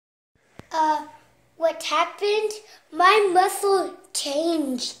What happened? My muscle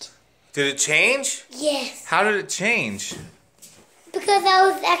changed. Did it change? Yes. How did it change? Because I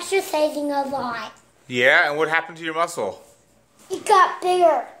was exercising a lot. Yeah, and what happened to your muscle? It got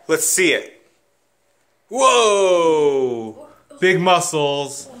bigger. Let's see it. Whoa! Big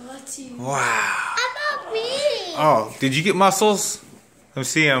muscles. Wow. How about me? Oh, did you get muscles? Let me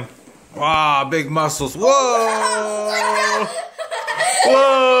see them. Wow, big muscles. Whoa!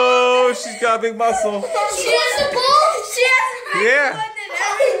 Whoa! She's got a big muscle. She has the ball? She has a Yeah. one than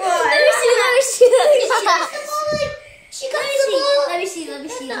everyone. Let me see. She got the ball. Let me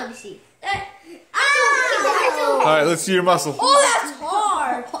see. All right, let's see your muscle. Oh, that's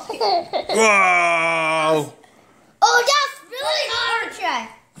hard. Whoa! Oh, that's really hard. Try.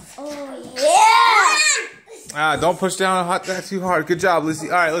 Oh, yeah. Don't push down that too hard. Good job, Lucy.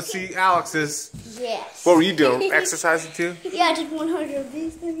 All right, let's see Alex's. Yes. What were you doing? Exercising too? Yeah, I did 100 of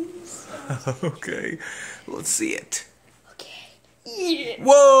these things. Okay, let's see it. Okay. Yeah.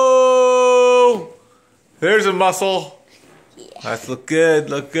 Whoa! There's a muscle. That's look good,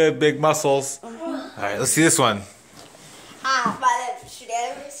 big muscles. All right, let's see this one.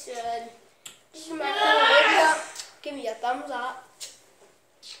 Give me a thumbs up.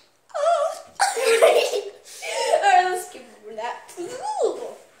 Alright, let's give it that.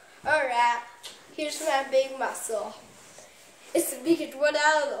 Alright, here's my big muscle. It's the biggest one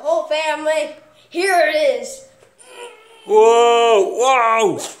out of the whole family. Here it is. Whoa!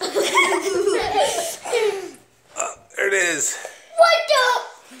 Whoa! There it is. What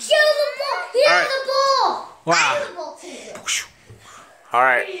the? Show the ball. Here's All right. the ball. Wow. I have the ball too. All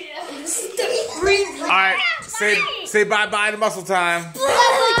right. All right. Say bye-bye to muscle time.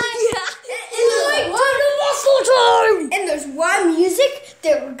 And there's one music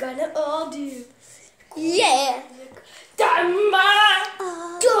that we're gonna all do. Yeah.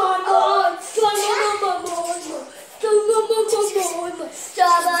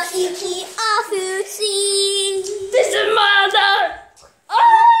 Staba iki afu sing. This is mother.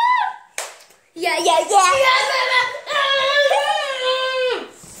 Yeah.